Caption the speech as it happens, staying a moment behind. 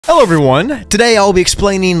Hello everyone, today I'll be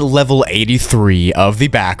explaining level 83 of the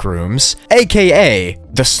Backrooms, aka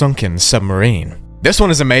the Sunken Submarine. This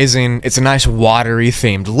one is amazing. It's a nice watery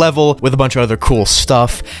themed level with a bunch of other cool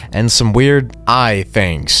stuff and some weird eye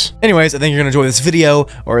things. Anyways, I think you're gonna enjoy this video,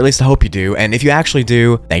 or at least I hope you do, and if you actually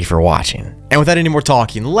do, thank you for watching. And without any more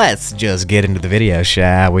talking, let's just get into the video,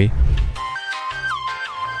 shall we?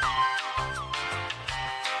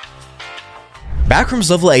 Backrooms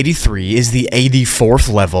level 83 is the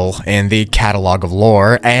 84th level in the catalog of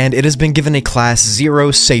lore, and it has been given a class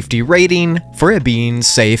 0 safety rating for it being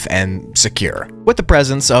safe and secure, with the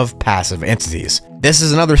presence of passive entities. This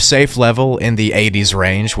is another safe level in the 80s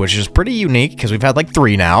range, which is pretty unique because we've had like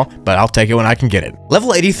 3 now, but I'll take it when I can get it.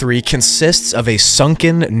 Level 83 consists of a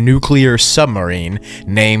sunken nuclear submarine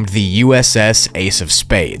named the USS Ace of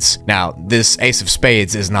Spades. Now, this Ace of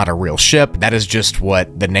Spades is not a real ship, that is just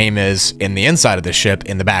what the name is in the inside of the ship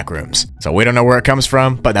in the Backrooms. So we don't know where it comes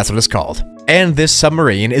from, but that's what it's called. And this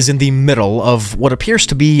submarine is in the middle of what appears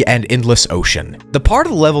to be an endless ocean. The part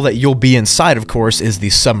of the level that you'll be inside, of course, is the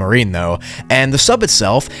submarine though, and the sub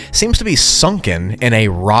itself seems to be sunken in a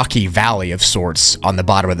rocky valley of sorts on the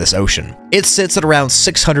bottom of this ocean. It sits at around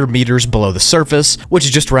 600 meters below the surface, which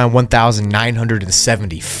is just around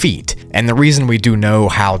 1,970 feet. And the reason we do know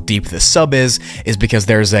how deep this sub is because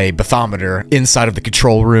there's a bathymeter inside of the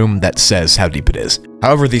control room that says how deep it is.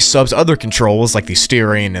 However, the sub's other controls, like the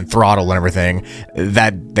steering and throttle and everything,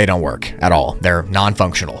 they don't work at all. They're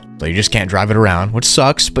non-functional, so you just can't drive it around, which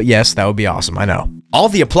sucks, but yes, that would be awesome, I know. All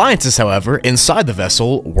the appliances, however, inside the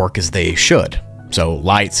vessel work as they should. So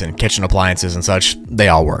lights and kitchen appliances and such, they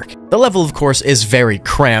all work. The level, of course, is very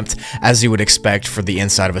cramped, as you would expect for the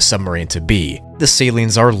inside of a submarine to be. The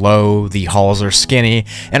ceilings are low, the halls are skinny,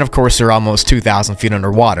 and of course they're almost 2,000 feet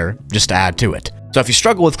underwater, just to add to it. So if you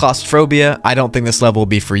struggle with claustrophobia, I don't think this level will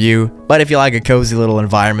be for you, but if you like a cozy little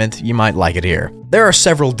environment, you might like it here. There are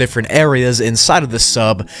several different areas inside of the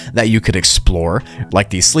sub that you could explore, like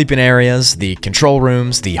the sleeping areas, the control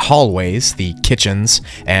rooms, the hallways, the kitchens,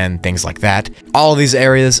 and things like that. All of these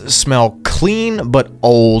areas smell clean, but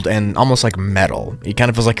old and almost like metal. It kind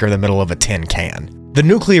of feels like you're in the middle of a tin can. The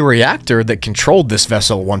nuclear reactor that controlled this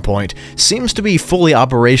vessel at one point seems to be fully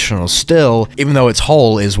operational still, even though its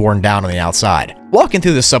hull is worn down on the outside. Walking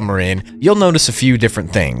through the submarine, you'll notice a few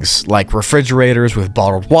different things, like refrigerators with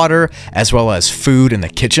bottled water, as well as food in the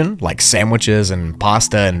kitchen, like sandwiches and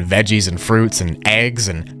pasta and veggies and fruits and eggs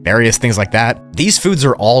and various things like that. These foods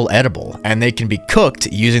are all edible, and they can be cooked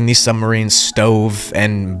using the submarine's stove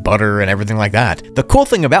and butter and everything like that. The cool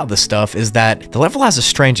thing about this stuff is that the level has a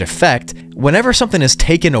strange effect. Whenever something is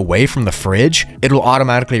taken away from the fridge, it will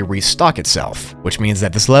automatically restock itself, which means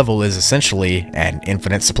that this level is essentially an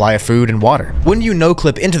infinite supply of food and water. When you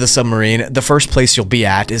no-clip into the submarine, the first place you'll be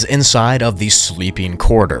at is inside of the sleeping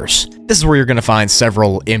quarters. This is where you're going to find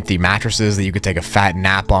several empty mattresses that you could take a fat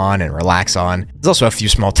nap on and relax on. There's also a few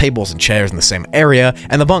small tables and chairs in the same area,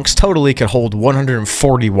 and the bunks totally could hold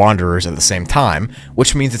 140 wanderers at the same time,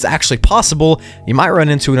 which means it's actually possible you might run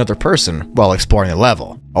into another person while exploring the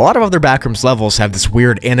level. A lot of other Backrooms levels have this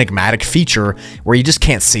weird enigmatic feature where you just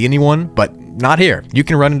can't see anyone, but not here. You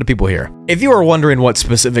can run into people here. If you are wondering what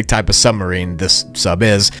specific type of submarine this sub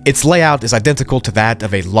is, its layout is identical to that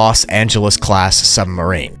of a Los Angeles class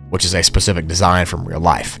submarine, which is a specific design from real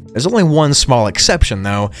life. There's only one small exception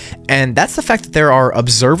though, and that's the fact that there are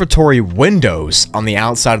observatory windows on the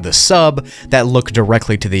outside of the sub that look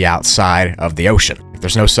directly to the outside of the ocean. If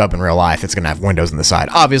there's no sub in real life, it's going to have windows on the side.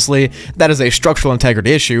 Obviously, that is a structural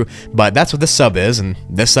integrity issue, but that's what this sub is, and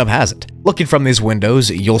this sub has it. Looking from these windows,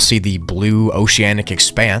 you'll see the blue oceanic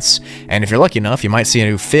expanse, and if you're lucky enough, you might see a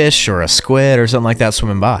new fish or a squid or something like that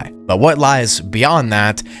swimming by. But what lies beyond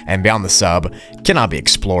that, and beyond the sub, cannot be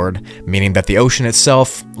explored, meaning that the ocean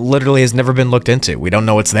itself literally has never been looked into. We don't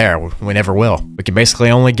know it's there. We never will. We can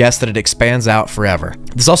basically only guess that it expands out forever.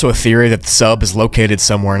 There's also a theory that the sub is located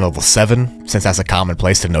somewhere in level 7, since that's a common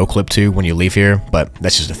place to no-clip to when you leave here, but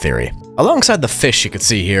that's just a theory. Alongside the fish you can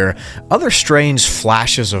see here, other strange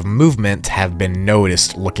flashes of movement have been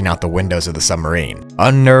noticed looking out the windows of the submarine.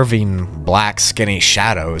 Unnerving, black, skinny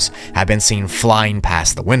shadows have been seen flying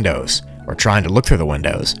past the windows, or trying to look through the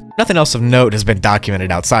windows. Nothing else of note has been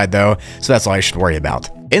documented outside though, so that's all you should worry about.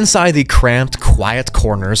 Inside the cramped, quiet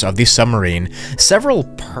corners of the submarine, several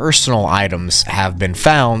personal items have been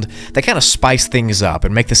found that kind of spice things up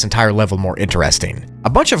and make this entire level more interesting. A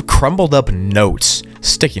bunch of crumbled up notes,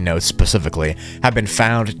 sticky notes specifically, have been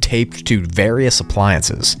found taped to various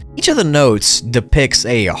appliances. Each of the notes depicts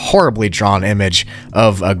a horribly drawn image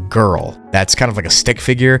of a girl that's kind of like a stick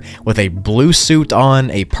figure with a blue suit on,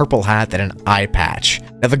 a purple hat, and an eye patch.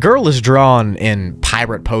 Now, the girl is drawn in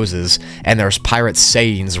pirate poses, and there's pirate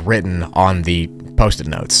sayings written on the post-it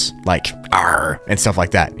notes, like "arr" and stuff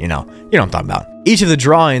like that, you know what I'm talking about. Each of the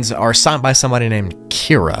drawings are signed by somebody named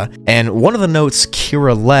Kira, and one of the notes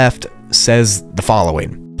Kira left says the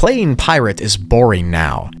following: "Playing pirate is boring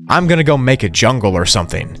now. I'm gonna go make a jungle or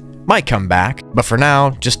something. Might come back, but for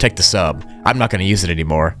now, just take the sub. I'm not gonna use it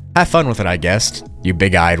anymore. Have fun with it, I guess, you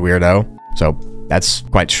big-eyed weirdo." So that's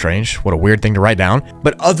quite strange. What a weird thing to write down.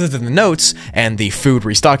 But other than the notes and the food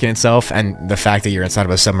restocking itself and the fact that you're inside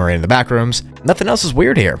of a submarine in the backrooms, nothing else is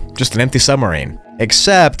weird here. Just an empty submarine.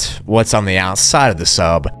 Except what's on the outside of the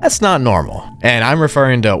sub. That's not normal. And I'm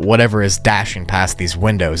referring to whatever is dashing past these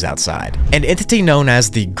windows outside. An entity known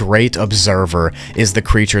as the Great Observer is the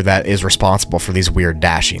creature that is responsible for these weird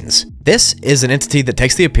dashings. This is an entity that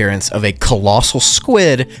takes the appearance of a colossal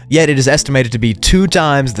squid, yet it is estimated to be 2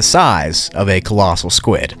 times the size of a colossal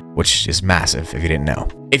squid, which is massive if you didn't know.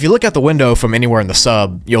 If you look out the window from anywhere in the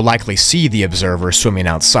sub, you'll likely see the observer swimming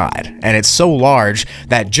outside, and it's so large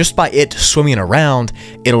that just by it swimming around,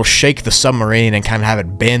 it'll shake the submarine and kind of have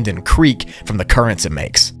it bend and creak from the currents it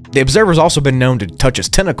makes. The observer's also been known to touch its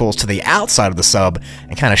tentacles to the outside of the sub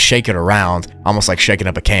and kind of shake it around, almost like shaking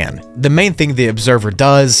up a can. The main thing the observer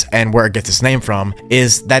does, and where it gets its name from,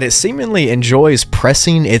 is that it seemingly enjoys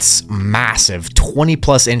pressing its massive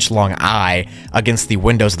 20+ inch long eye against the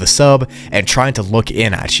windows of the sub and trying to look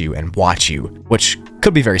in at you and watch you, which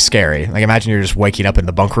could be very scary. Like, imagine you're just waking up in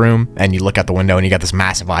the bunk room and you look out the window and you got this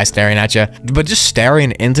massive eye staring at you. But just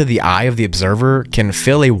staring into the eye of the observer can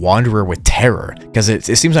fill a wanderer with terror because it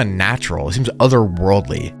seems unnatural. It seems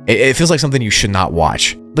otherworldly. It feels like something you should not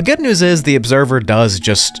watch. The good news is the observer does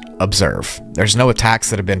just observe. There's no attacks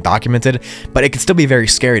that have been documented, but it can still be very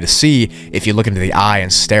scary to see if you look into the eye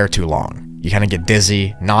and stare too long. You kind of get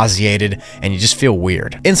dizzy, nauseated, and you just feel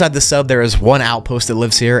weird. Inside the sub, there is one outpost that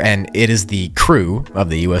lives here, and it is the crew of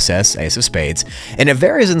the USS Ace of Spades. And it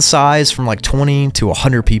varies in size from like 20 to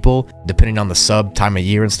 100 people, depending on the sub, time of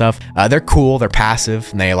year, and stuff. They're cool, they're passive,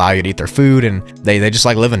 and they allow you to eat their food, and they just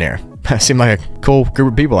like living here. Seem like a cool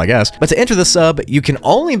group of people, I guess. But to enter the sub, you can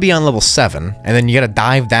only be on level 7, and then you gotta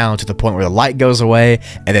dive down to the point where the light goes away,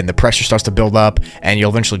 and then the pressure starts to build up, and you'll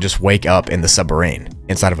eventually just wake up in the submarine.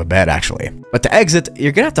 Inside of a bed, actually. But to exit,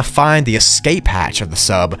 you're gonna have to find the escape hatch of the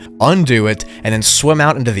sub, undo it, and then swim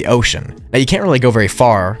out into the ocean. Now, you can't really go very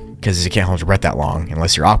far, because you can't hold your breath that long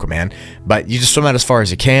unless you're Aquaman, but you just swim out as far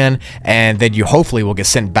as you can, and then you hopefully will get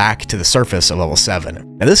sent back to the surface of level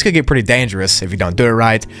 7. Now, this could get pretty dangerous if you don't do it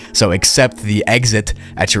right, so accept the exit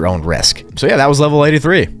at your own risk. So yeah, that was level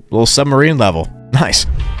 83. Little submarine level. Nice.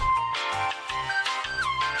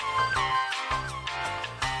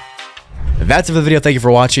 That's it for the video. Thank you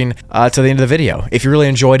for watching to the end of the video. If you really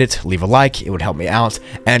enjoyed it, leave a like. It would help me out.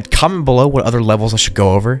 And comment below what other levels I should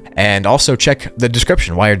go over. And also check the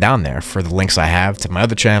description while you're down there for the links I have to my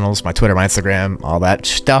other channels, my Twitter, my Instagram, all that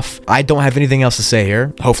stuff. I don't have anything else to say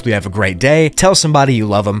here. Hopefully you have a great day. Tell somebody you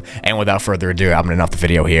love them. And without further ado, I'm going to end off the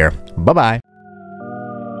video here. Bye-bye.